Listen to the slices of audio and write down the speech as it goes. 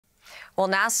Well,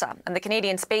 NASA and the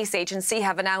Canadian Space Agency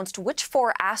have announced which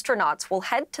 4 astronauts will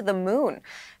head to the moon.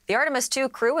 The Artemis II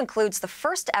crew includes the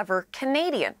first ever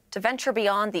Canadian to venture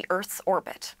beyond the Earth's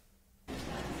orbit.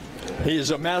 He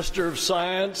is a Master of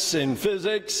Science in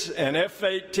Physics, an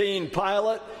F-18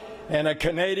 pilot, and a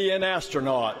Canadian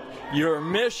astronaut. Your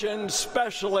mission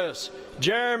specialist,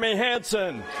 Jeremy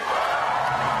Hansen.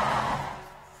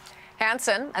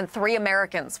 Hansen and 3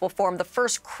 Americans will form the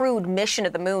first crewed mission to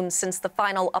the moon since the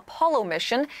final Apollo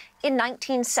mission in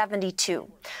 1972.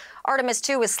 Artemis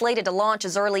II is slated to launch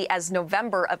as early as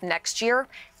November of next year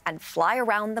and fly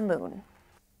around the moon.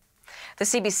 The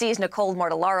CBC's Nicole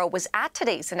Mortellaro was at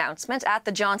today's announcement at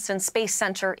the Johnson Space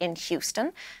Center in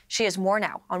Houston. She has more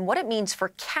now on what it means for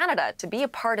Canada to be a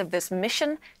part of this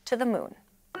mission to the moon.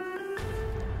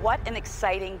 What an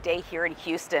exciting day here in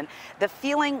Houston. The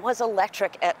feeling was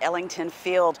electric at Ellington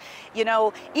Field. You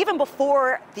know, even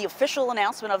before the official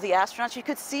announcement of the astronauts, you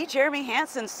could see Jeremy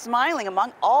Hansen smiling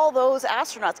among all those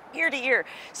astronauts ear to ear.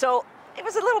 So it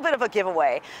was a little bit of a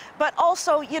giveaway, but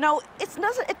also, you know, it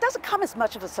doesn't come as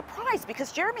much of a surprise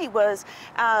because Jeremy was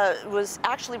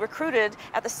actually recruited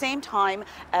at the same time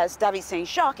as David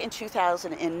Saint-Jacques in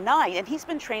 2009, and he's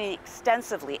been training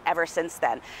extensively ever since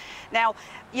then. Now,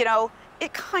 you know,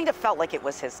 it kind of felt like it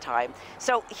was his time.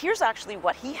 So here's actually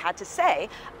what he had to say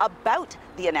about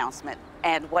the announcement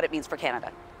and what it means for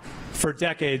Canada. For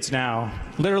decades now,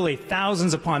 literally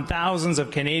thousands upon thousands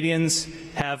of Canadians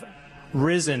have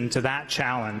risen to that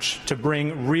challenge to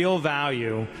bring real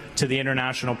value to the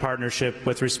international partnership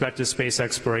with respect to space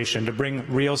exploration, to bring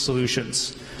real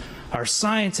solutions. Our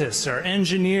scientists, our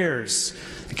engineers,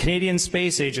 the Canadian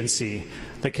Space Agency,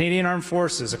 the Canadian Armed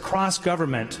Forces, across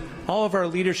government, all of our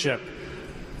leadership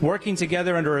working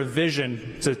together under a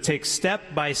vision to take step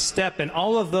by step, and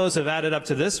all of those have added up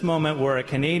to this moment where a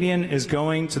Canadian is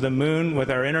going to the moon with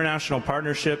our international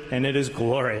partnership, and it is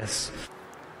glorious.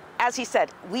 As he said,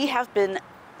 we have been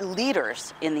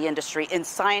leaders in the industry, in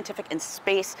scientific and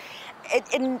space.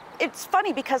 It's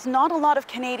funny because not a lot of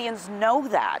Canadians know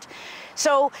that.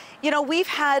 So, you know, we've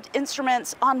had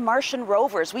instruments on Martian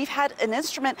rovers. We've had an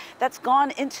instrument that's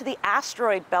gone into the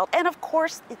asteroid belt. And of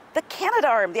course, the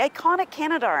Canadarm, the iconic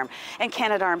Canadarm. And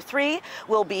Canadarm3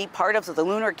 will be part of the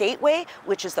Lunar Gateway,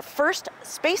 which is the first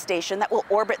space station that will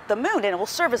orbit the moon. And it will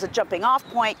serve as a jumping off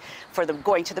point for them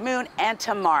going to the moon and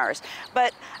to Mars.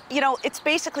 But, you know, it's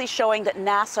basically showing that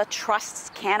NASA trusts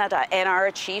Canada and our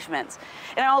achievements.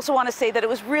 And I also want to say that it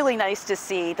was really nice to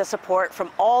see the support from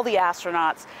all the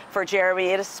astronauts for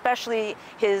Jeremy, and especially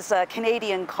his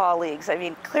Canadian colleagues. I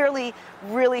mean, clearly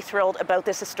really thrilled about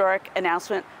this historic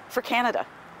announcement for Canada.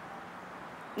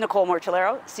 Nicole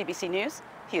Mortellaro, CBC News,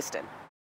 Houston.